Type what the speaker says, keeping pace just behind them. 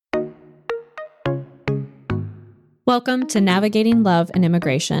Welcome to Navigating Love and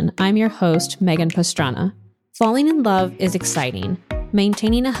Immigration. I'm your host, Megan Pastrana. Falling in love is exciting.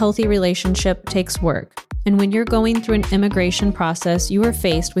 Maintaining a healthy relationship takes work. And when you're going through an immigration process, you are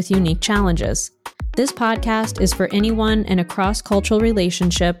faced with unique challenges. This podcast is for anyone in a cross-cultural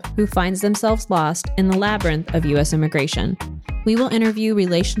relationship who finds themselves lost in the labyrinth of U.S. immigration. We will interview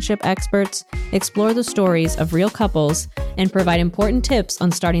relationship experts, explore the stories of real couples, and provide important tips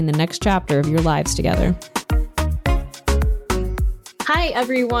on starting the next chapter of your lives together. Hi,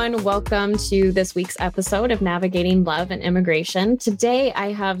 everyone. Welcome to this week's episode of Navigating Love and Immigration. Today,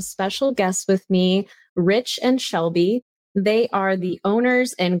 I have special guests with me, Rich and Shelby. They are the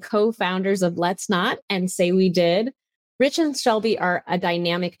owners and co-founders of Let's Not and Say We Did. Rich and Shelby are a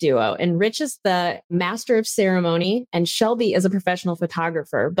dynamic duo, and Rich is the master of ceremony, and Shelby is a professional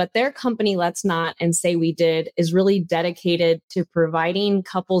photographer. But their company, Let's Not and Say We Did, is really dedicated to providing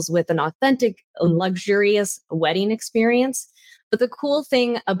couples with an authentic, luxurious wedding experience. But the cool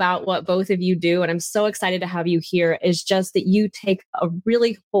thing about what both of you do, and I'm so excited to have you here, is just that you take a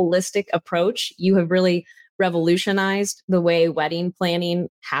really holistic approach. You have really revolutionized the way wedding planning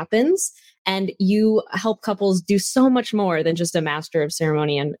happens. And you help couples do so much more than just a master of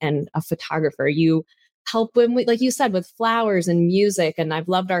ceremony and a photographer. You help them, like you said, with flowers and music. And I've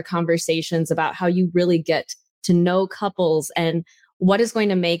loved our conversations about how you really get to know couples and what is going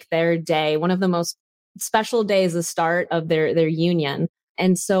to make their day one of the most special days, the start of their union.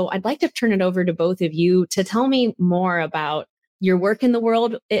 And so I'd like to turn it over to both of you to tell me more about your work in the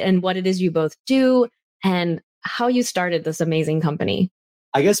world and what it is you both do and how you started this amazing company.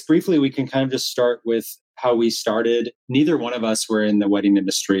 I guess briefly, we can kind of just start with how we started. Neither one of us were in the wedding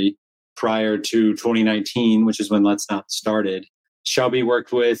industry prior to 2019, which is when Let's Not started. Shelby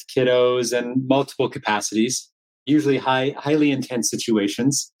worked with kiddos in multiple capacities, usually highly intense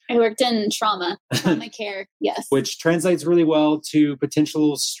situations. I worked in trauma care, yes. Which translates really well to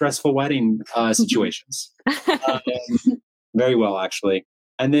potential stressful wedding situations. Very well, actually.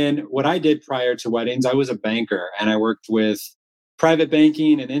 And then what I did prior to weddings, I was a banker and I worked with private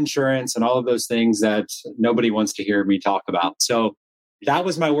banking and insurance and all of those things that nobody wants to hear me talk about. So that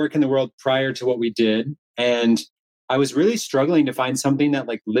was my work in the world prior to what we did. And I was really struggling to find something that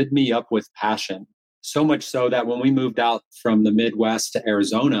lit me up with passion. So much so that when we moved out from the Midwest to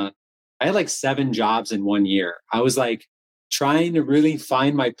Arizona, I had 7 jobs in 1 year. I was trying to really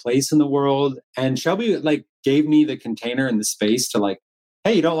find my place in the world. And Shelby gave me the container and the space to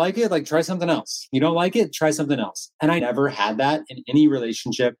hey, you don't like it? Try something else. You don't like it? Try something else. And I never had that in any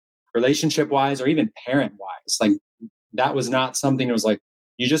relationship wise, or even parent wise. That was not something that was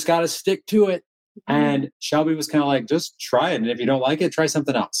you just got to stick to it. Mm-hmm. And Shelby was kind of just try it. And if you don't like it, try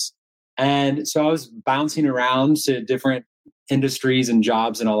something else. And so I was bouncing around to different industries and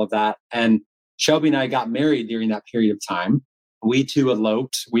jobs and all of that. And Shelby and I got married during that period of time. We two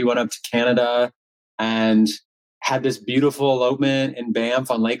eloped. We went up to Canada and had this beautiful elopement in Banff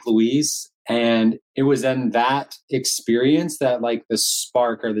on Lake Louise. And it was in that experience that the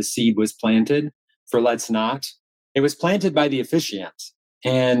spark or the seed was planted for Let's Not. It was planted by the officiant.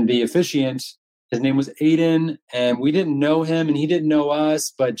 And the officiant, his name was Aiden, and we didn't know him and he didn't know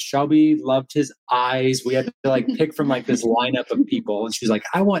us, but Shelby loved his eyes. We had to pick from this lineup of people. And she was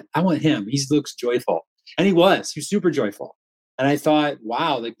I want him. He looks joyful. And he was super joyful. And I thought,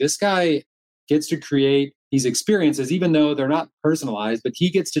 wow, this guy gets to create these experiences, even though they're not personalized, but he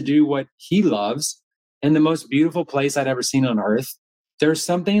gets to do what he loves in the most beautiful place I'd ever seen on earth. There's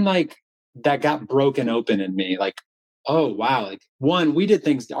something that got broken open in me. Oh, wow. One, we did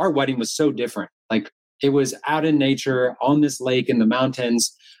things, our wedding was so different. It was out in nature on this lake in the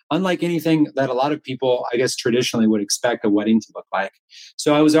mountains, unlike anything that a lot of people, I guess, traditionally would expect a wedding to look like.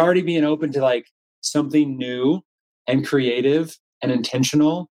 So I was already being open to something new and creative and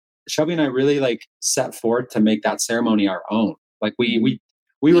intentional. Shelby and I really set forth to make that ceremony our own. We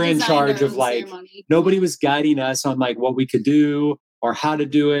were in charge of ceremony. Nobody was guiding us on what we could do or how to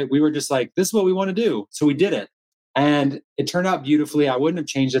do it. We were just this is what we want to do. So we did it. And it turned out beautifully. I wouldn't have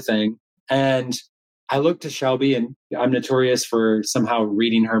changed a thing. And I looked to Shelby, and I'm notorious for somehow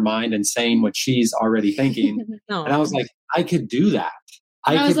reading her mind and saying what she's already thinking. And I was I could do that.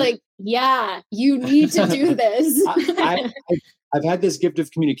 I was yeah, you need to do this. I've had this gift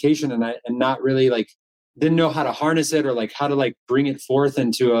of communication and not really didn't know how to harness it or how to bring it forth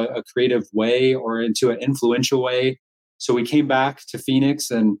into a creative way or into an influential way. So we came back to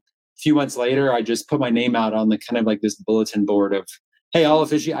Phoenix, and a few months later, I just put my name out on this bulletin board of, hey,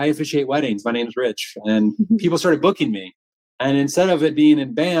 I officiate weddings. My name's Rich. And people started booking me. And instead of it being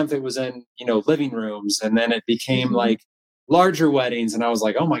in Banff, it was in, living rooms. And then it became larger weddings. And I was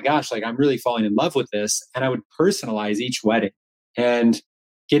like, oh my gosh, like I'm really falling in love with this. And I would personalize each wedding. And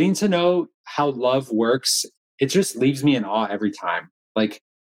getting to know how love works, it just leaves me in awe every time. Like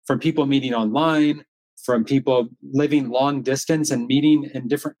from people meeting online, from people living long distance and meeting in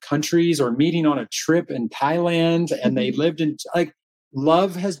different countries or meeting on a trip in Thailand and they lived in like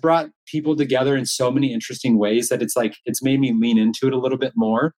love has brought people together in so many interesting ways that it's like it's made me lean into it a little bit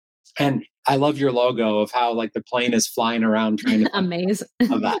more. And I love your logo of how like the plane is flying around trying to amazing.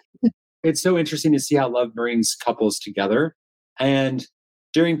 Of that. It's so interesting to see how love brings couples together. And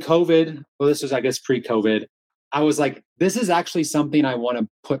during COVID, well, this was, I guess, pre-COVID, I was like, this is actually something I want to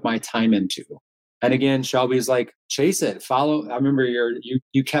put my time into. And again, Shelby's like, chase it, follow. I remember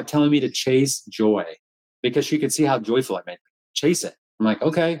you kept telling me to chase joy because she could see how joyful it made me. Chase it. I'm like,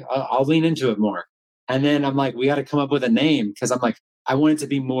 okay, I'll lean into it more. And then I'm like, we got to come up with a name because I'm like, I want it to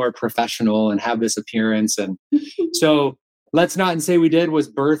be more professional and have this appearance. And so Let's Not and Say We Did was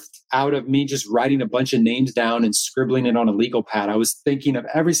birthed out of me just writing a bunch of names down and scribbling it on a legal pad. I was thinking of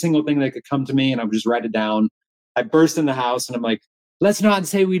every single thing that could come to me and I would just write it down. I burst in the house and I'm like, Let's Not and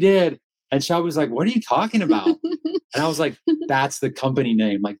Say We Did. And Shelby was like, what are you talking about? And I was like, that's the company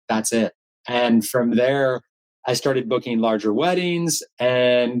name. Like, that's it. And from there, I started booking larger weddings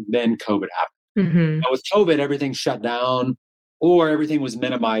and then COVID happened. Mm-hmm. Now, with COVID, everything shut down or everything was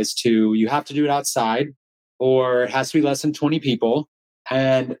minimized to you have to do it outside or it has to be less than 20 people.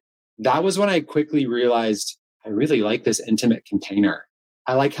 And that was when I quickly realized I really like this intimate container.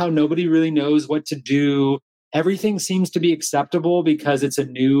 I like how nobody really knows what to do. Everything seems to be acceptable because it's a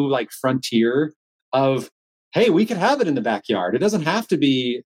new like frontier of, hey, we could have it in the backyard. It doesn't have to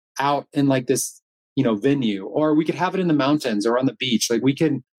be out in like this, venue, or we could have it in the mountains or on the beach. Like we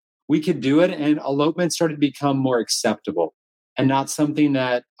could do it. And elopement started to become more acceptable and not something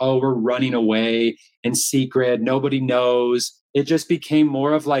that, oh, we're running away in secret. Nobody knows. It just became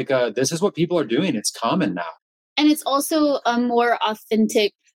more of like this is what people are doing. It's common now. And it's also a more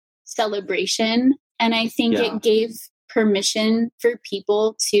authentic celebration. And I think it gave permission for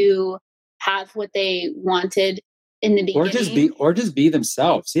people to have what they wanted in the beginning. Or just be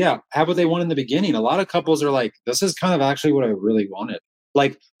themselves. Yeah. Have what they want in the beginning. A lot of couples are like, this is kind of actually what I really wanted.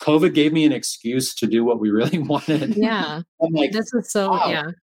 Like COVID gave me an excuse to do what we really wanted. Yeah. I'm like, this is so, wow.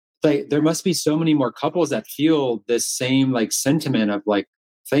 Yeah. Like there must be so many more couples that feel this same like sentiment of like,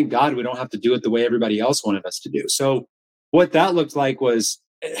 thank God we don't have to do it the way everybody else wanted us to do. So what that looked like was,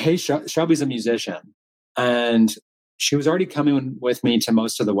 hey, Shelby's a musician and she was already coming with me to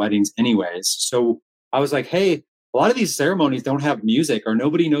most of the weddings anyways. So I was like, hey, a lot of these ceremonies don't have music or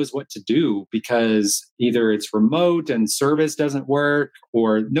nobody knows what to do because either it's remote and service doesn't work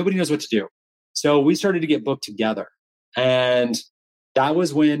or nobody knows what to do. So we started to get booked together. And that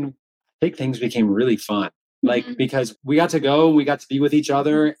was when I think things became really fun. Like, because we got to be with each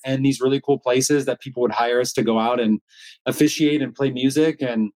other and these really cool places that people would hire us to go out and officiate and play music.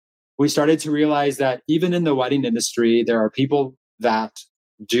 And we started to realize that even in the wedding industry, there are people that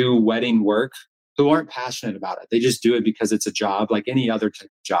do wedding work who aren't passionate about it. They just do it because it's a job like any other type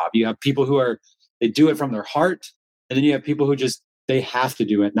of job. You have people they do it from their heart. And then you have people who they have to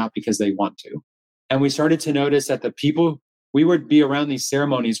do it, not because they want to. And we started to notice that the people, we would be around these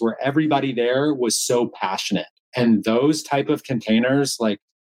ceremonies where everybody there was so passionate. And those type of containers,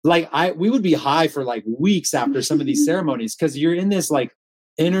 we would be high for like weeks after some of these ceremonies because you're in this like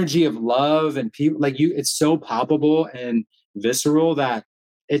energy of love and people it's so palpable and visceral that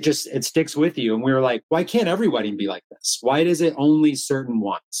it sticks with you. And we were like, why can't every wedding be like this? Why is it only certain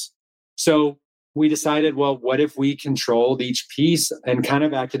ones? So we decided, well, what if we controlled each piece and kind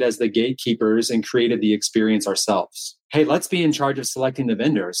of acted as the gatekeepers and created the experience ourselves? Hey, let's be in charge of selecting the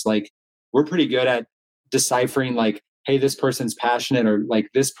vendors. Like we're pretty good at deciphering like, hey, this person's passionate or like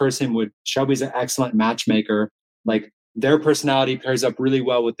this person Shelby's an excellent matchmaker. Like their personality pairs up really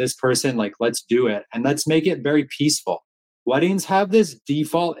well with this person. Like, let's do it. And let's make it very peaceful. Weddings have this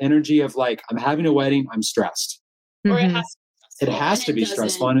default energy of like, I'm having a wedding, I'm stressed. Or it has to be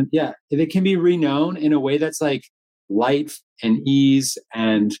stressful. And yeah, it can be renowned in a way that's like light and ease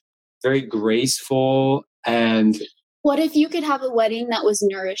and very graceful. And what if you could have a wedding that was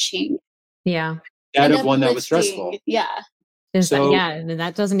nourishing? Yeah. Instead of one that was stressful. Yeah.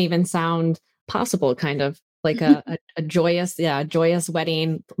 That doesn't even sound possible, kind of. Like a joyous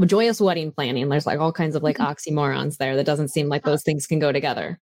wedding planning. There's like all kinds of like oxymorons there. That doesn't seem like those things can go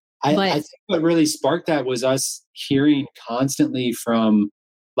together. I think what really sparked that was us hearing constantly from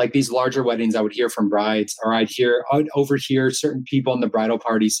like these larger weddings. I would hear from brides, or I'd overhear certain people in the bridal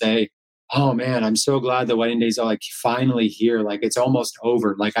party say, "Oh man, I'm so glad the wedding days are like finally here. Like it's almost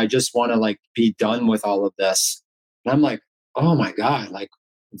over. Like I just want to like be done with all of this." And I'm like, oh my God, like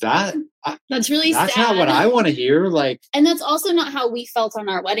that. That's really that's sad. Not what I want to hear. Like, and that's also not how we felt on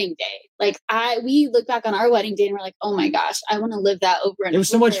our wedding day. Like we look back on our wedding day and we're like, oh my gosh, I want to live that over and over. It was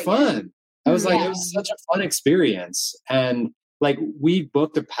so much again. fun. I was like, it was such a fun experience. And like, we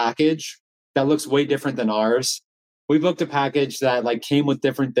booked a package that looks way different than ours. We booked a package that like came with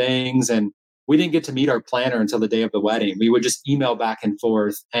different things, and we didn't get to meet our planner until the day of the wedding. We would just email back and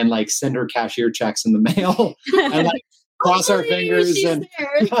forth and like send her cashier checks in the mail and like cross our fingers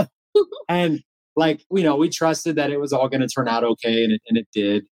and like, you know, we trusted that it was all going to turn out okay. And it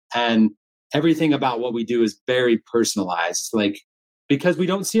did. And everything about what we do is very personalized. Like, because we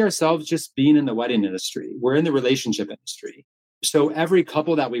don't see ourselves just being in the wedding industry. We're in the relationship industry. So every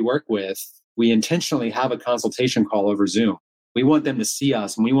couple that we work with, we intentionally have a consultation call over Zoom. We want them to see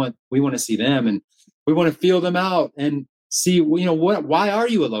us, and we want to see them, and we want to feel them out and see, you know, why are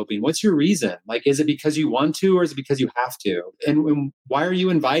you eloping? What's your reason? Like, is it because you want to, or is it because you have to? And why are you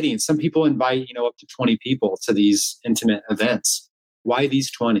inviting? Some people invite, you know, up to 20 people to these intimate events. Why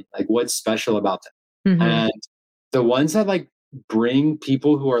these 20? Like, what's special about them? Mm-hmm. And the ones that like bring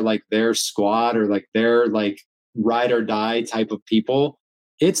people who are like their squad or like their like ride or die type of people,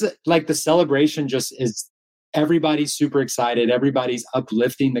 it's like the celebration just is, everybody's super excited. Everybody's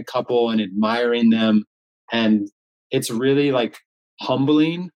uplifting the couple and admiring them. And it's really like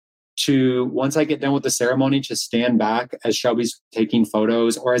humbling to, once I get done with the ceremony, to stand back as Shelby's taking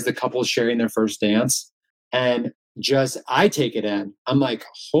photos or as the couple's sharing their first dance. And just, I take it in. I'm like,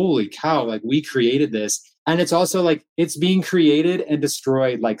 holy cow, like we created this. And it's also like, it's being created and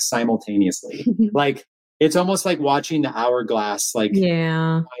destroyed like simultaneously. Like, it's almost like watching the hourglass, like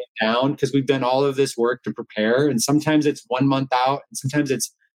down, because we've done all of this work to prepare. And sometimes it's 1 month out, and sometimes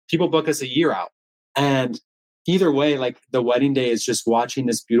it's people book us a year out. And either way, like the wedding day is just watching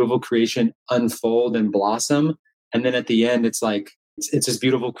this beautiful creation unfold and blossom. And then at the end, it's like, it's this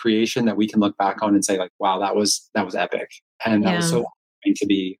beautiful creation that we can look back on and say like, wow, that was epic. And that was so awesome to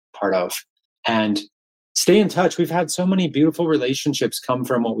be part of. And stay in touch. We've had so many beautiful relationships come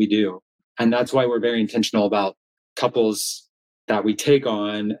from what we do. And that's why we're very intentional about couples that we take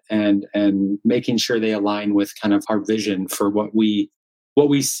on and making sure they align with kind of our vision for what we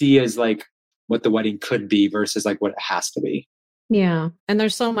see as like what the wedding could be versus like what it has to be. Yeah. And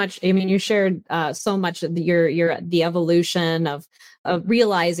there's so much, I mean, you shared so much of the evolution of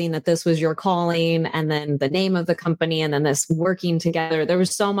realizing that this was your calling, and then the name of the company, and then this working together. There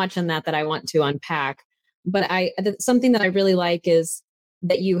was so much in that I want to unpack. But something that I really like is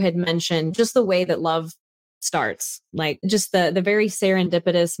that you had mentioned just the way that love starts, like just the very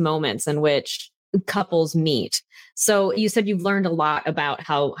serendipitous moments in which couples meet. So you said you've learned a lot about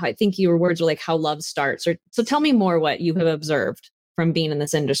how, I think your words were like how love starts. So tell me more what you have observed from being in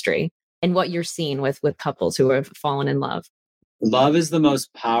this industry and what you're seeing with couples who have fallen in love. Love is the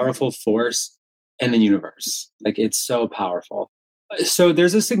most powerful force in the universe. Like, it's so powerful. So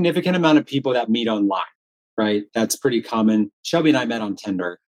there's a significant amount of people that meet online, right? That's pretty common. Shelby and I met on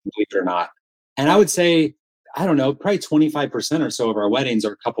Tinder, believe it or not. And I would say, I don't know, probably 25% or so of our weddings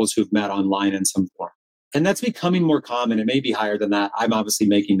are couples who've met online in some form. And that's becoming more common. It may be higher than that. I'm obviously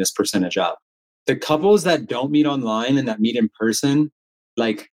making this percentage up. The couples that don't meet online and that meet in person,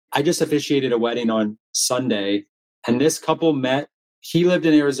 like I just officiated a wedding on Sunday, and this couple met. He lived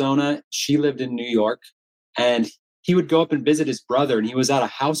in Arizona. She lived in New York. And he would go up and visit his brother, and he was at a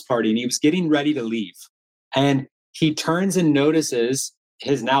house party and he was getting ready to leave. And he turns and notices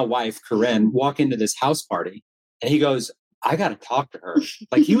his now wife, Corinne, walk into this house party. And he goes, I got to talk to her.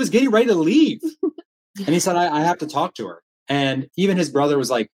 Like, he was getting ready to leave. And he said, I have to talk to her. And even his brother was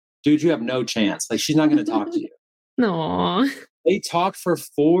like, dude, you have no chance. Like, she's not going to talk to you. Aww. They talked for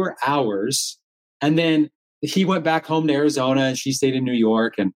 4 hours. And then he went back home to Arizona and she stayed in New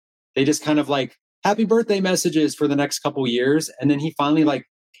York. And they just kind of like happy birthday messages for the next couple years. And then he finally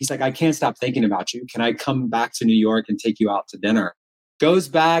he's like, I can't stop thinking about you. Can I come back to New York and take you out to dinner? Goes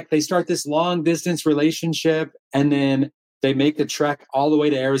back. They start this long distance relationship. And then they make the trek all the way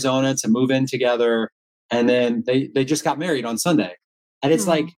to Arizona to move in together. And then they just got married on Sunday. And it's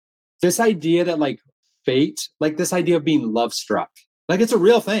like this idea that like fate, like this idea of being love struck, like it's a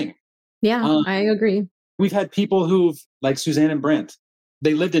real thing. Yeah, I agree. We've had people who've, like Suzanne and Brent,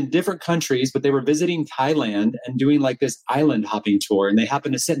 they lived in different countries, but they were visiting Thailand and doing like this island hopping tour. And they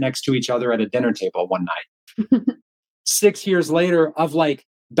happened to sit next to each other at a dinner table one night. 6 years later of like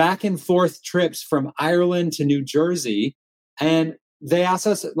back and forth trips from Ireland to New Jersey. And they asked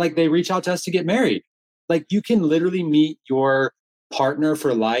us, like they reach out to us to get married. Like, you can literally meet your partner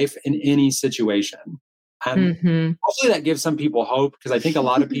for life in any situation. And hopefully that gives some people hope, because I think a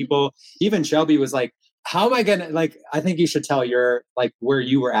lot of people, even Shelby was like, how am I gonna like? I think you should tell your like where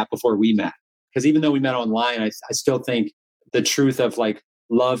you were at before we met, because even though we met online, I still think the truth of like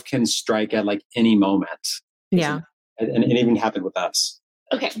love can strike at like any moment. Yeah, and it even happened with us.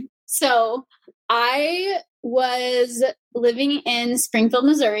 Okay, so I was living in Springfield,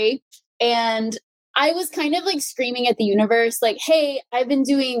 Missouri, and I was kind of like screaming at the universe, like, "Hey, I've been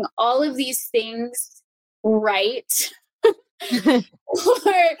doing all of these things right."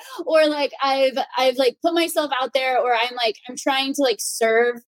 or like I've like put myself out there, or I'm trying to like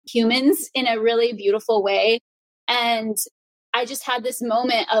serve humans in a really beautiful way. And I just had this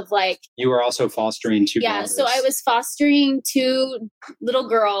moment of like, you were also fostering two daughters. So I was fostering two little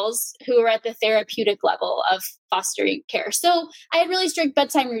girls who were at the therapeutic level of fostering care. So I had really strict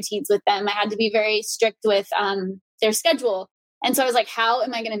bedtime routines with them. I had to be very strict with their schedule. And so I was like, how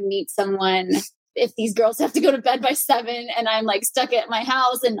am I going to meet someone if these girls have to go to bed by 7 and I'm like stuck at my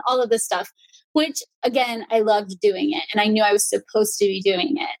house and all of this stuff, which again, I loved doing it. And I knew I was supposed to be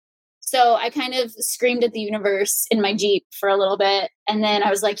doing it. So I kind of screamed at the universe in my Jeep for a little bit. And then I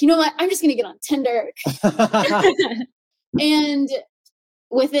was like, you know what? I'm just going to get on Tinder. And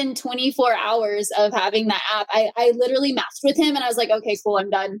within 24 hours of having that app, I literally matched with him and I was like, okay, cool. I'm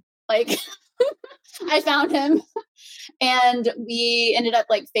done. Like I found him and we ended up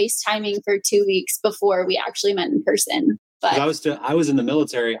like FaceTiming for 2 weeks before we actually met in person. But I was in the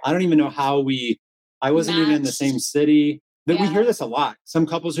military. I don't even know how I wasn't even in the same city. But we hear this a lot. Some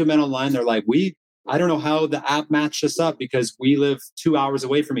couples who met online, they're like, I don't know how the app matched us up because we live 2 hours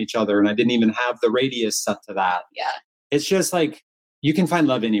away from each other and I didn't even have the radius set to that. Yeah. It's just like, you can find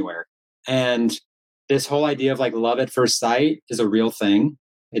love anywhere. And this whole idea of like love at first sight is a real thing.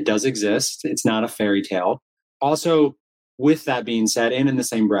 It does exist. It's not a fairy tale. Also, with that being said, and in the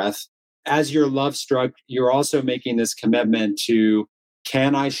same breath, as your love struck, you're also making this commitment to,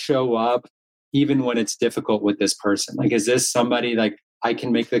 can I show up even when it's difficult with this person? Like, is this somebody like I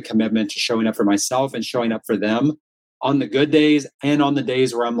can make the commitment to showing up for myself and showing up for them on the good days and on the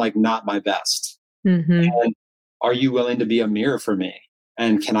days where I'm like not my best? Mm-hmm. And are you willing to be a mirror for me?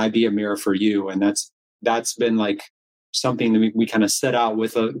 And can I be a mirror for you? And that's been like something that we kind of set out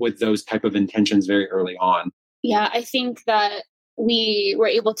with those type of intentions very early on. Yeah, I think that we were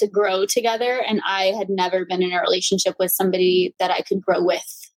able to grow together, and I had never been in a relationship with somebody that I could grow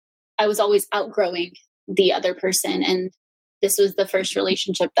with. I was always outgrowing the other person. And this was the first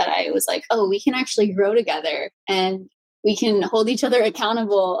relationship that I was like, oh, we can actually grow together and we can hold each other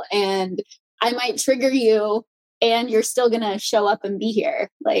accountable. And I might trigger you and you're still going to show up and be here.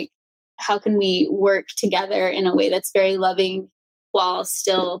 Like, how can we work together in a way that's very loving while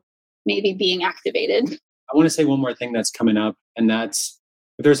still maybe being activated? I want to say one more thing that's coming up. And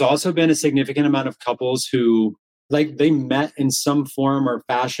there's also been a significant amount of couples who like they met in some form or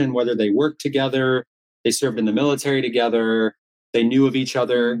fashion, whether they worked together, they served in the military together, they knew of each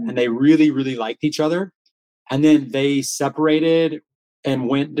other, and they really, really liked each other. And then they separated and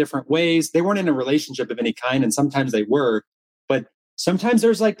went different ways. They weren't in a relationship of any kind, and sometimes they were, but sometimes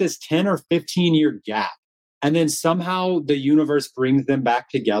there's like this 10 or 15-year gap. And then somehow the universe brings them back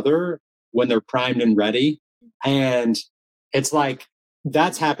together when they're primed and ready. And it's like,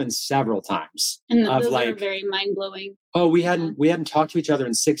 that's happened several times. And those are very mind-blowing. Oh, we hadn't talked to each other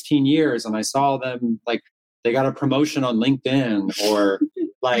in 16 years. And I saw them like they got a promotion on LinkedIn, or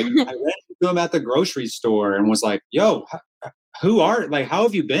like I ran into them at the grocery store and was like, yo, how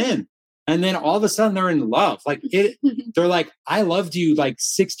have you been? And then all of a sudden they're in love. Like they're like, I loved you like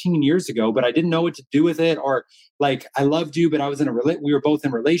 16 years ago, but I didn't know what to do with it. Or like, I loved you, but I was we were both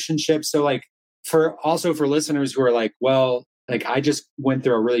in relationships. So like for listeners who are like, well, like I just went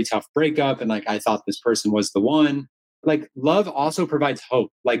through a really tough breakup and like I thought this person was the one. Like love also provides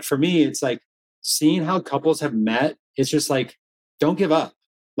hope. Like for me, it's like seeing how couples have met. It's just like, don't give up.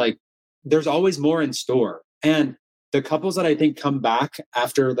 Like there's always more in store. And the couples that I think come back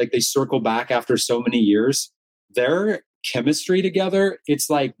after, like they circle back after so many years, their chemistry together, it's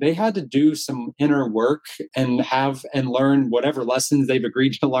like they had to do some inner work and learn whatever lessons they've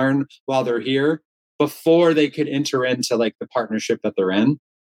agreed to learn while they're here before they could enter into like the partnership that they're in.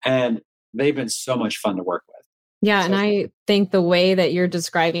 And they've been so much fun to work with. Yeah. And I think the way that you're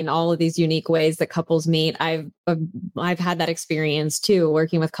describing all of these unique ways that couples meet, I've had that experience too,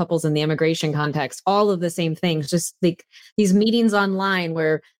 working with couples in the immigration context, all of the same things, just like these meetings online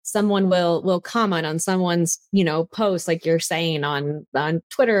where someone will comment on someone's, post, like you're saying on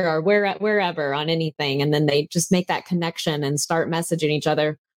Twitter or wherever on anything. And then they just make that connection and start messaging each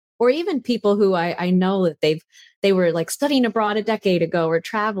other. or even people who I know that they were like studying abroad a decade ago or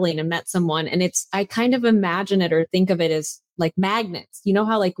traveling and met someone. And I kind of imagine it or think of it as like magnets. You know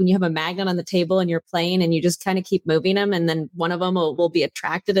how like when you have a magnet on the table and you're playing and you just kind of keep moving them and then one of them will be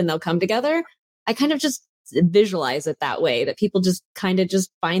attracted and they'll come together. I kind of just visualize it that way, that people just kind of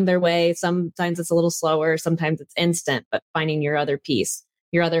just find their way. Sometimes it's a little slower, sometimes it's instant, but finding your other piece,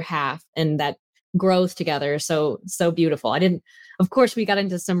 your other half, and that growth together. So beautiful. Of course, we got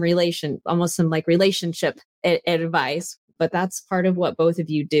into almost some like relationship advice, but that's part of what both of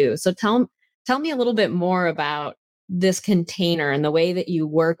you do. So tell me a little bit more about this container and the way that you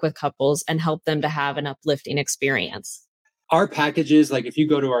work with couples and help them to have an uplifting experience. Our packages, like if you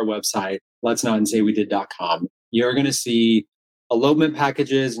go to our website, letsnotandsayWeDid.com, you're going to see elopement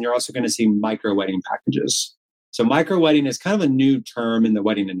packages and you're also going to see micro wedding packages. So micro wedding is kind of a new term in the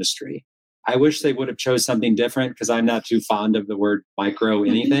wedding industry. I wish they would have chose something different because I'm not too fond of the word micro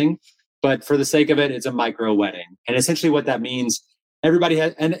anything, but for the sake of it, it's a micro wedding. And essentially what that means, everybody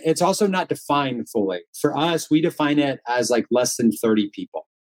has, and it's also not defined fully. For us, we define it as like less than 30 people.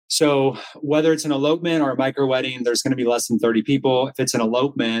 So whether it's an elopement or a micro wedding, there's going to be less than 30 people. If it's an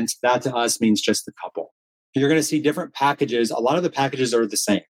elopement, that to us means just the couple. You're going to see different packages. A lot of the packages are the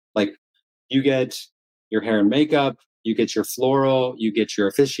same. Like you get your hair and makeup, you get your floral, you get your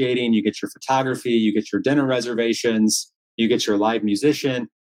officiating, you get your photography, you get your dinner reservations, you get your live musician.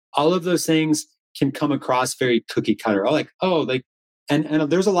 All of those things can come across very cookie cutter. And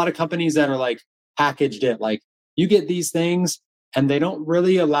there's a lot of companies that are like packaged it like you get these things and they don't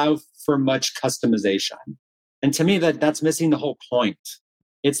really allow for much customization. And to me, that's missing the whole point.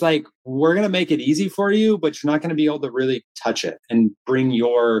 It's like, we're going to make it easy for you, but you're not going to be able to really touch it and bring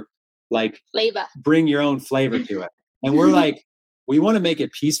your own flavor to it. And we're like, we want to make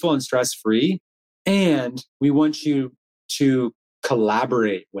it peaceful and stress-free. And we want you to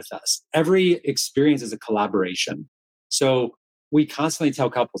collaborate with us. Every experience is a collaboration. So we constantly tell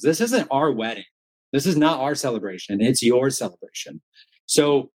couples, this isn't our wedding. This is not our celebration. It's your celebration.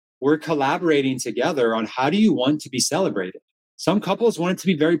 So we're collaborating together on how do you want to be celebrated? Some couples want it to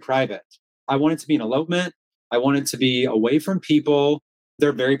be very private. I want it to be an elopement. I want it to be away from people.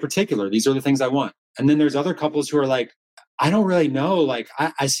 They're very particular. These are the things I want. And then there's other couples who are like, I don't really know. Like,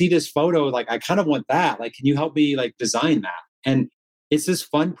 I see this photo. Like, I kind of want that. Like, can you help me like design that? And it's this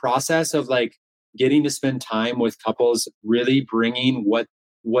fun process of like getting to spend time with couples, really bringing what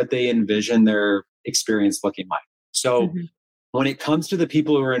they envision their experience looking like. So when it comes to the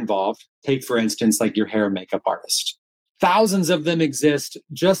people who are involved, take for instance, like your hair and makeup artist. Thousands of them exist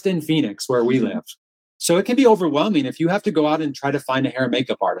just in Phoenix where we live. So it can be overwhelming if you have to go out and try to find a hair and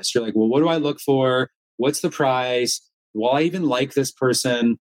makeup artist. You're like, well, what do I look for? What's the price? Will I even like this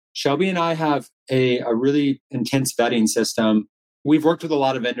person? Shelby and I have a really intense vetting system. We've worked with a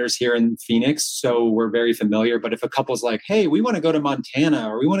lot of vendors here in Phoenix, so we're very familiar. But if a couple's like, hey, we want to go to Montana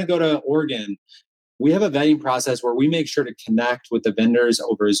or we want to go to Oregon, we have a vetting process where we make sure to connect with the vendors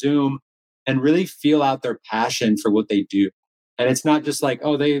over Zoom and really feel out their passion for what they do. And it's not just like,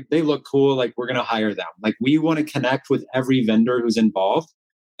 oh, they look cool, like we're going to hire them. Like we want to connect with every vendor who's involved.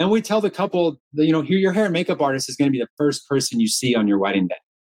 And we tell the couple, here your hair and makeup artist is going to be the first person you see on your wedding day.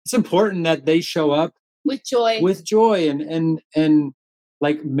 It's important that they show up with joy and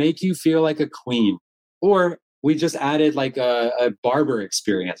like make you feel like a queen. Or we just added like a barber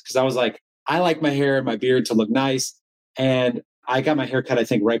experience because I was like, I like my hair and my beard to look nice. And I got my hair cut, I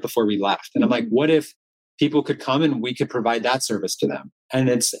think, right before we left. And I'm like, what if people could come and we could provide that service to them? And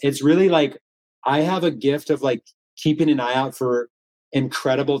it's really like, I have a gift of like keeping an eye out for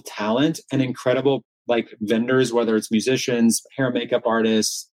incredible talent and incredible like vendors, whether it's musicians, hair and makeup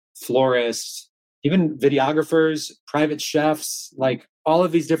artists, florists, even videographers, private chefs, like all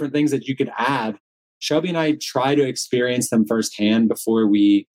of these different things that you could add. Shelby and I try to experience them firsthand before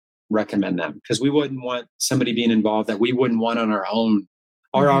we recommend them because we wouldn't want somebody being involved that we wouldn't want on our own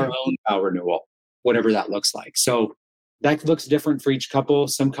or our own vow renewal, whatever that looks like. So that looks different for each couple.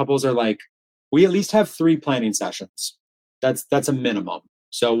 Some couples are like, we at least have 3 planning sessions. That's a minimum.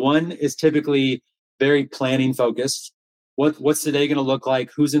 So one is typically very planning focused. What's the day going to look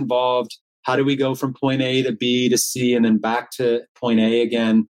like? Who's involved? How do we go from point A to B to C and then back to point A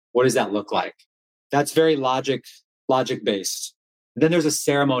again? What does that look like? That's very logic based. Then there's a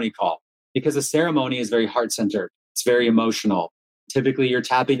ceremony call because a ceremony is very heart-centered. It's very emotional. Typically, you're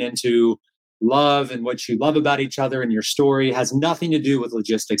tapping into love and what you love about each other, and your story has nothing to do with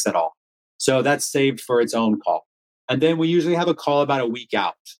logistics at all. So that's saved for its own call. And then we usually have a call about a week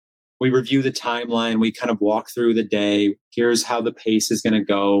out. We review the timeline. We kind of walk through the day. Here's how the pace is going to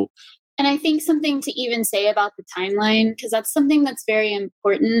go. And I think something to even say about the timeline, because that's something that's very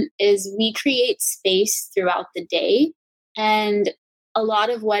important, is we create space throughout the day. And a lot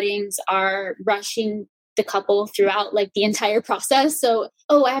of weddings are rushing the couple throughout like the entire process. So,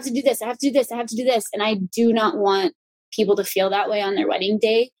 oh, I have to do this, I have to do this, I have to do this. And I do not want people to feel that way on their wedding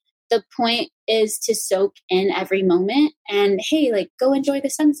day. The point is to soak in every moment and, hey, like, go enjoy the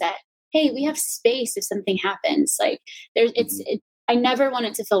sunset. Hey, we have space if something happens. Like I never want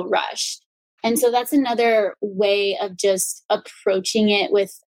it to feel rushed. And so that's another way of just approaching it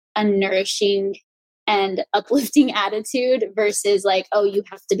with a nourishing and uplifting attitude versus like, oh, you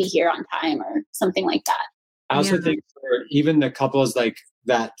have to be here on time or something like that. I also think for even the couples like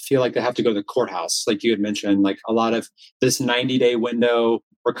that feel like they have to go to the courthouse, like you had mentioned, like a lot of this 90-day window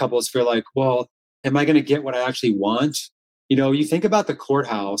where couples feel like, well, am I going to get what I actually want? You know, you think about the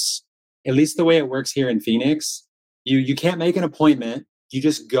courthouse, at least the way it works here in Phoenix, you can't make an appointment. You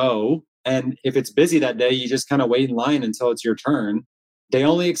just go. And if it's busy that day, you just kind of wait in line until it's your turn. They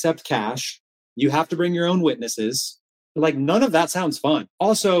only accept cash. You have to bring your own witnesses. Like none of that sounds fun.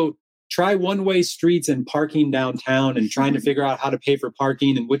 Also, try one-way streets and parking downtown and trying to figure out how to pay for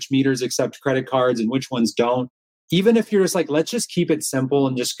parking and which meters accept credit cards and which ones don't. Even if you're just like, let's just keep it simple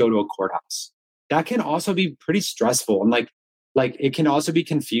and just go to a courthouse. That can also be pretty stressful. And like it can also be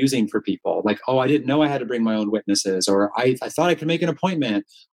confusing for people. Like, oh, I didn't know I had to bring my own witnesses, or I thought I could make an appointment,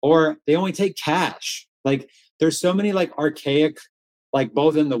 or they only take cash. Like there's so many like archaic, like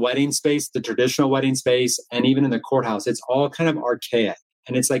both in the wedding space, the traditional wedding space, and even in the courthouse, it's all kind of archaic.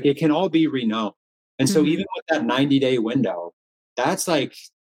 And it's like, it can all be reknown. And so even with that 90-day window, that's like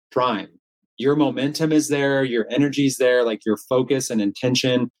prime. Your momentum is there, your energy is there, like your focus and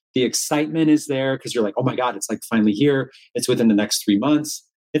intention, the excitement is there because you're like, oh my God, it's like finally here. It's within the next 3 months.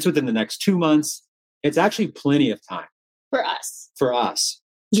 It's within the next 2 months. It's actually plenty of time. For us.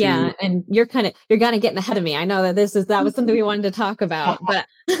 Yeah. And you're kind of getting ahead of me. I know that that was something we wanted to talk about, but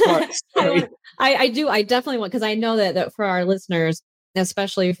I definitely want, because I know that for our listeners,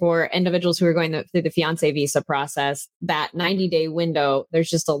 especially for individuals who are going through the fiance visa process, that 90-day window, there's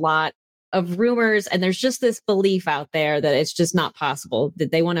just a lot of rumors and there's just this belief out there that it's just not possible,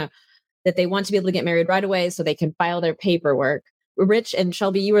 that they want to be able to get married right away so they can file their paperwork. Rich and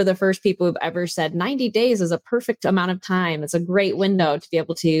Shelby, you were the first people who've ever said 90 days is a perfect amount of time. It's a great window to be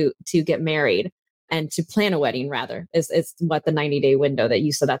able to get married and to plan a wedding, rather. It's what the 90-day window that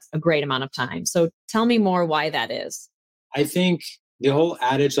you said, that's a great amount of time. So tell me more why that is. I think the whole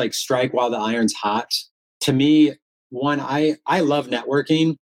adage, like strike while the iron's hot, to me, one, I love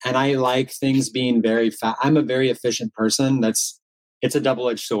networking and I like things being very fast. I'm a very efficient person. It's a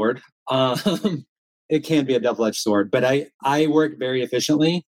double-edged sword. It can be a double-edged sword, but I work very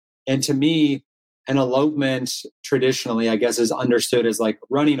efficiently. And to me, an elopement traditionally, I guess, is understood as like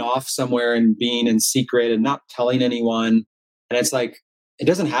running off somewhere and being in secret and not telling anyone. And it's like, it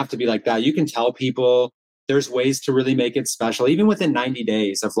doesn't have to be like that. You can tell people. There's ways to really make it special, even within 90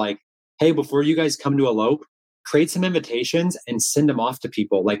 days of like, hey, before you guys come to elope, create some invitations and send them off to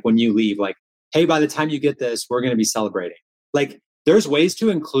people. Like when you leave, like, hey, by the time you get this, we're going to be celebrating. Like there's ways to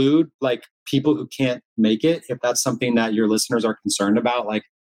include like people who can't make it. If that's something that your listeners are concerned about, like,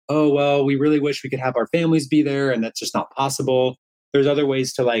 oh, well, we really wish we could have our families be there and that's just not possible. There's other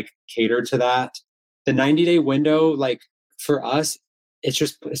ways to like cater to that. The 90-day window, like for us,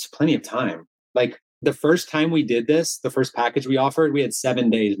 it's plenty of time. Like, the first time we did this, the first package we offered, we had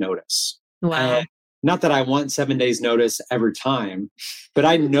 7 days notice. Wow. Not that I want 7 days notice every time, but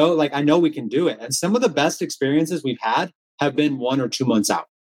I know we can do it. And some of the best experiences we've had have been 1 or 2 months out.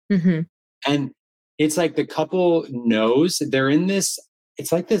 Mm-hmm. And it's like the couple knows they're in this,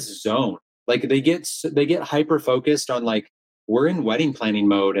 it's like this zone. Like they get hyper focused on like, we're in wedding planning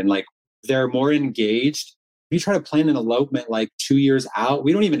mode and like they're more engaged. If you try to plan an elopement like 2 years out,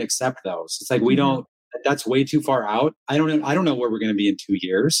 we don't even accept those. It's like, that's way too far out. I don't know where we're going to be in 2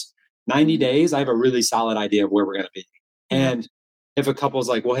 years. 90 days, I have a really solid idea of where we're going to be. And if a couple's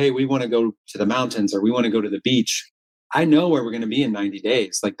like, well, hey, we want to go to the mountains or we want to go to the beach, I know where we're going to be in 90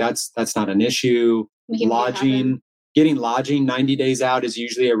 days. Like that's not an issue. Getting lodging 90 days out is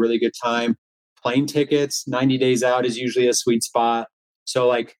usually a really good time. Plane tickets 90 days out is usually a sweet spot. So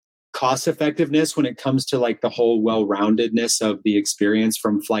like, cost effectiveness when it comes to like the whole well-roundedness of the experience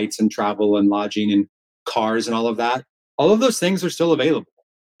from flights and travel and lodging and cars and all of that. All of those things are still available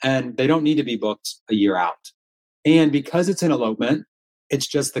and they don't need to be booked a year out. And because it's an elopement, it's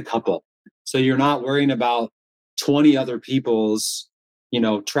just the couple. So you're not worrying about 20 other people's,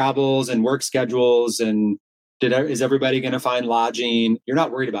 travels and work schedules and is everybody going to find lodging? You're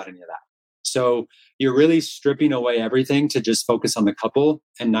not worried about any of that. So you're really stripping away everything to just focus on the couple.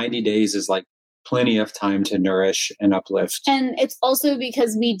 And 90 days is like plenty of time to nourish and uplift. And it's also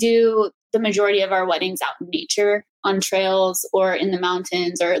because we do the majority of our weddings out in nature, on trails or in the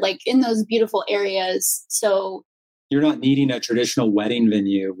mountains or like in those beautiful areas. So you're not needing a traditional wedding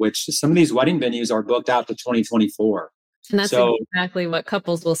venue, which some of these wedding venues are booked out to 2024. And that's exactly what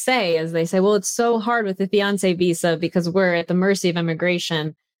couples will say is they say, well, it's so hard with the fiance visa because we're at the mercy of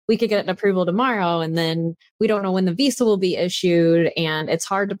immigration. We could get an approval tomorrow and then we don't know when the visa will be issued and it's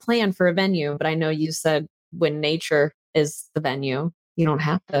hard to plan for a venue. But I know you said when nature is the venue, you don't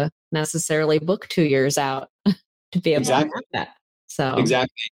have to necessarily book 2 years out to be able to have that. So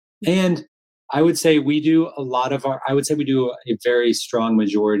exactly. And I would say we do a very strong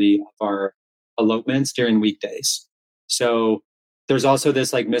majority of our elopements during weekdays. So there's also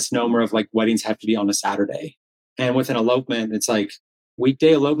this like misnomer of like weddings have to be on a Saturday. And with an elopement, it's like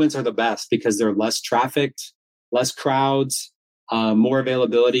weekday elopements are the best because they're less trafficked, less crowds, more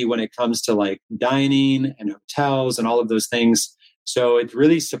availability when it comes to like dining and hotels and all of those things. So it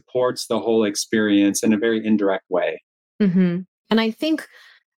really supports the whole experience in a very indirect way. Mm-hmm. And I think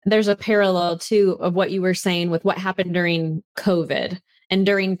there's a parallel too of what you were saying with what happened during COVID. And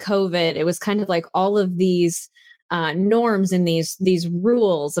during COVID, it was kind of like all of these norms and these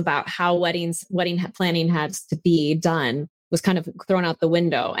rules about how wedding planning has to be done was kind of thrown out the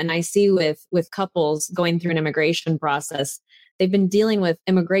window. And I see with couples going through an immigration process, they've been dealing with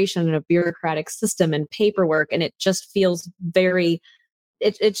immigration in a bureaucratic system and paperwork, and it just feels very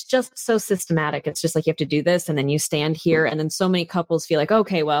it's just so systematic. It's just like you have to do this and then you stand here. And then so many couples feel like,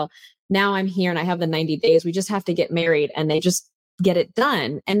 okay, well, now I'm here and I have the 90 days. We just have to get married and they just get it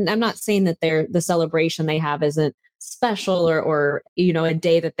done. And I'm not saying that the celebration they have isn't special or a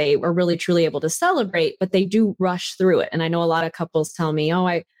day that they are really truly able to celebrate, but they do rush through it. And I know a lot of couples tell me, oh,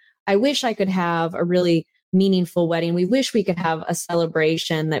 I wish I could have a really meaningful wedding. We wish we could have a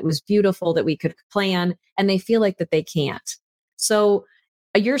celebration that was beautiful that we could plan. And they feel like that they can't. So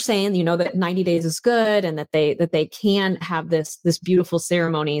you're saying, that 90 days is good and that they can have this beautiful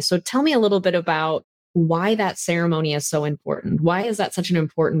ceremony. So tell me a little bit about why that ceremony is so important. Why is that such an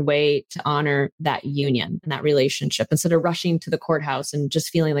important way to honor that union and that relationship instead of rushing to the courthouse and just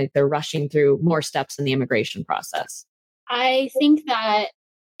feeling like they're rushing through more steps in the immigration process? I think that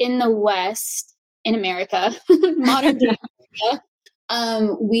in the West, in America, modern day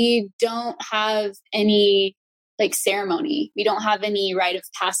America, we don't have any like ceremony. We don't have any rite of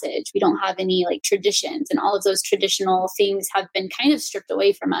passage. We don't have any like traditions, and all of those traditional things have been kind of stripped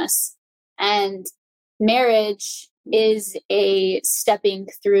away from us. And marriage is a stepping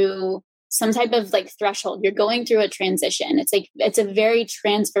through some type of like threshold. You're going through a transition. It's a very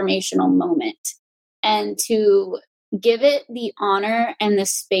transformational moment. And to give it the honor and the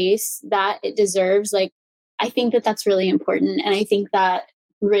space that it deserves, like, I think that that's really important. And I think that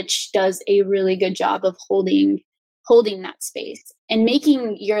Rich does a really good job of holding that space and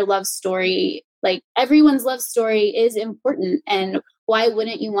making your love story, like everyone's love story is important. And why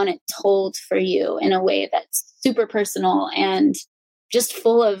wouldn't you want it told for you in a way that's super personal and just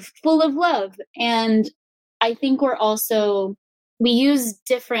full of love? And I think we use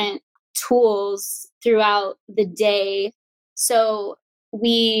different tools throughout the day. So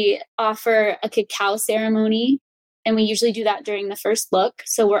we offer a cacao ceremony, and we usually do that during the first look.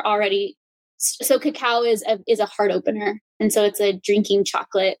 So cacao is a heart opener. And so it's a drinking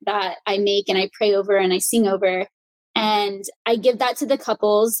chocolate that I make and I pray over and I sing over. And I give that to the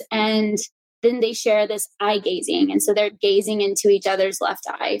couples, and then they share this eye gazing. And so they're gazing into each other's left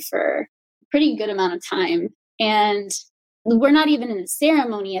eye for a pretty good amount of time. And we're not even in the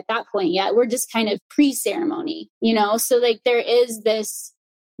ceremony at that point yet. We're just kind of pre-ceremony, So like there is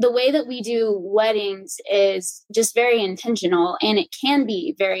the way that we do weddings is just very intentional, and it can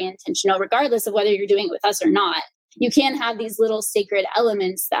be very intentional regardless of whether you're doing it with us or not. You can have these little sacred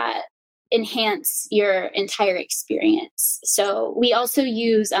elements that enhance your entire experience. So we also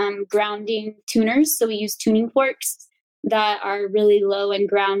use grounding tuners. So we use tuning forks that are really low in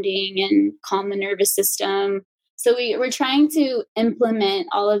grounding and calm the nervous system. So we're trying to implement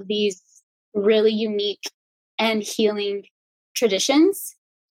all of these really unique and healing traditions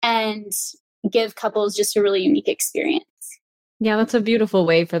and give couples just a really unique experience. Yeah, that's a beautiful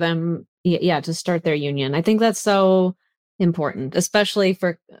way for them, to start their union. I think that's so important, especially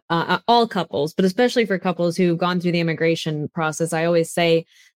for all couples, but especially for couples who've gone through the immigration process. I always say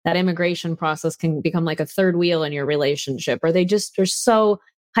that immigration process can become like a third wheel in your relationship, or they just are so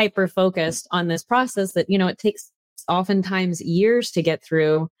hyper focused on this process that, it takes oftentimes years to get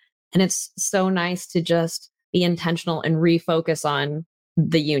through. And it's so nice to just be intentional and refocus on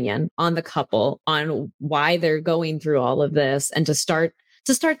the union, on the couple, on why they're going through all of this, and to start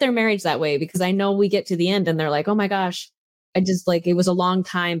their marriage that way. Because I know we get to the end and they're like, oh my gosh, I just like, it was a long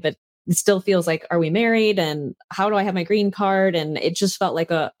time, but it still feels like, are we married? And how do I have my green card? And it just felt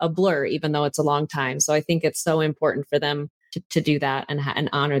like a blur, even though it's a long time. So I think it's so important for them to do that and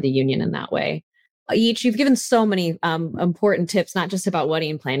honor the union in that way. You've given so many important tips, not just about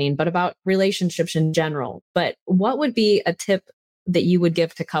wedding planning, but about relationships in general. But what would be a tip that you would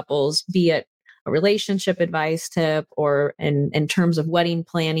give to couples, be it a relationship advice tip or in terms of wedding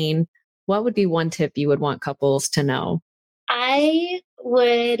planning? What would be one tip you would want couples to know? I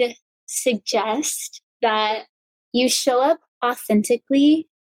would suggest that you show up authentically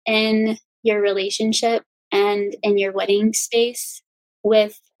in your relationship and in your wedding space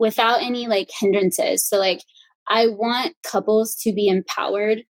without any like hindrances. So like, I want couples to be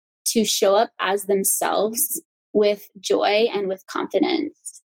empowered to show up as themselves with joy and with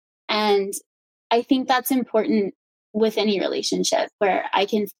confidence. And I think that's important with any relationship, where I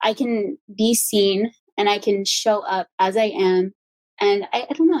can be seen and I can show up as I am. And I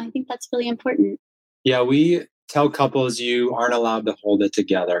don't know, I think that's really important. Yeah, we tell couples you aren't allowed to hold it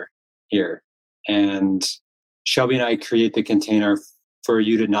together here. And Shelby and I create the container for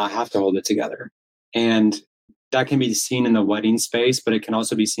you to not have to hold it together. And that can be seen in the wedding space, but it can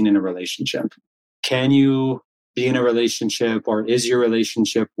also be seen in a relationship. Can you be in a relationship, or is your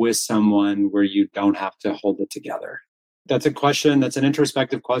relationship with someone where you don't have to hold it together? That's a question. That's an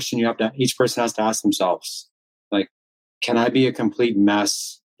introspective question each person has to ask themselves. Like, can I be a complete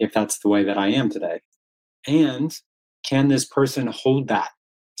mess if that's the way that I am today? And can this person hold that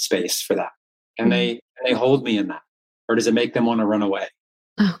space for that? Can they hold me in that? Or does it make them want to run away?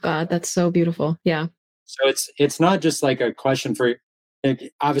 Oh God, that's so beautiful. Yeah. So it's not just like a question for,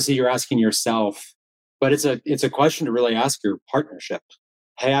 obviously you're asking yourself, but it's a question to really ask your partnership.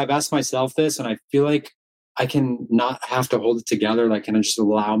 Hey, I've asked myself this and I feel like I can not have to hold it together. Like, can I just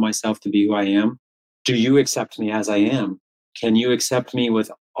allow myself to be who I am? Do you accept me as I am? Can you accept me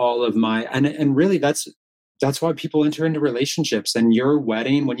with all of my, and really that's why people enter into relationships. And your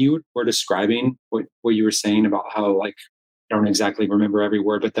wedding, when you were describing what you were saying about how, like, I don't exactly remember every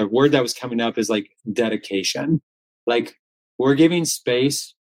word, but the word that was coming up is like dedication. Like, we're giving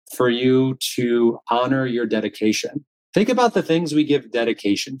space for you to honor your dedication. Think about the things we give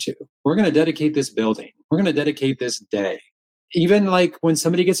dedication to. We're going to dedicate this building. We're going to dedicate this day. Even like when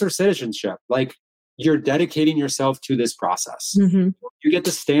somebody gets their citizenship, like, you're dedicating yourself to this process. Mm-hmm. You get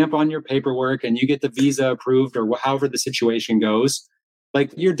the stamp on your paperwork and you get the visa approved, or however the situation goes.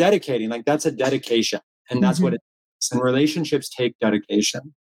 Like, you're dedicating, like, that's a dedication. And that's what it is. And relationships take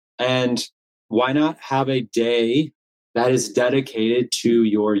dedication. And why not have a day that is dedicated to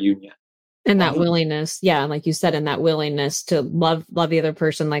your union? And that willingness. Yeah. Like you said, and that willingness to love the other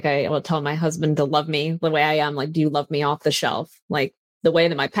person. Like, I will tell my husband to love me the way I am. Like, do you love me off the shelf? Like, the way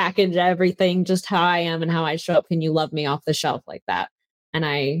that I package everything, just how I am and how I show up. Can you love me off the shelf like that? And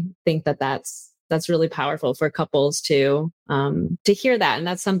I think that that's really powerful for couples to hear that. And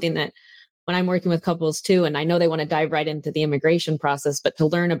that's something that when I'm working with couples too, and I know they want to dive right into the immigration process, but to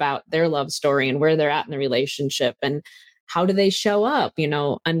learn about their love story and where they're at in the relationship and how do they show up,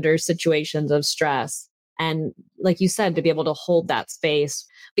 under situations of stress. And like you said, to be able to hold that space,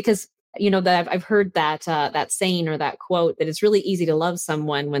 because that I've heard that saying or that quote that it's really easy to love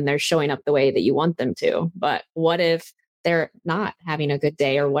someone when they're showing up the way that you want them to. But what if they're not having a good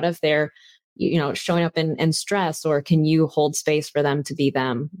day, or what if they're, showing up in stress? Or can you hold space for them to be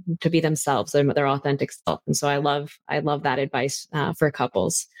themselves, their authentic self? And so I love that advice for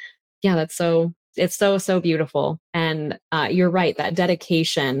couples. Yeah, it's so beautiful. And you're right, that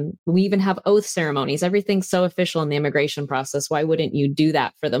dedication. We even have oath ceremonies. Everything's so official in the immigration process. Why wouldn't you do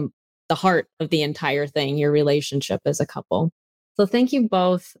that for the heart of the entire thing, your relationship as a couple? So thank you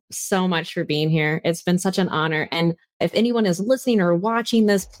both so much for being here. It's been such an honor. And if anyone is listening or watching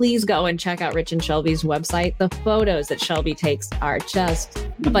this, please go and check out Rich and Shelby's website. The photos that Shelby takes are just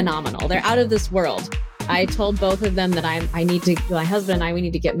phenomenal. They're out of this world. I told both of them that my husband and I, we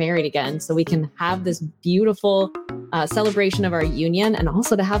need to get married again so we can have this beautiful celebration of our union, and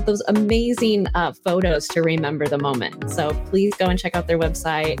also to have those amazing photos to remember the moment. So please go and check out their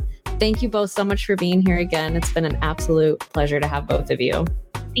website. Thank you both so much for being here again. It's been an absolute pleasure to have both of you.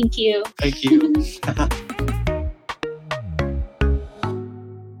 Thank you. Thank you.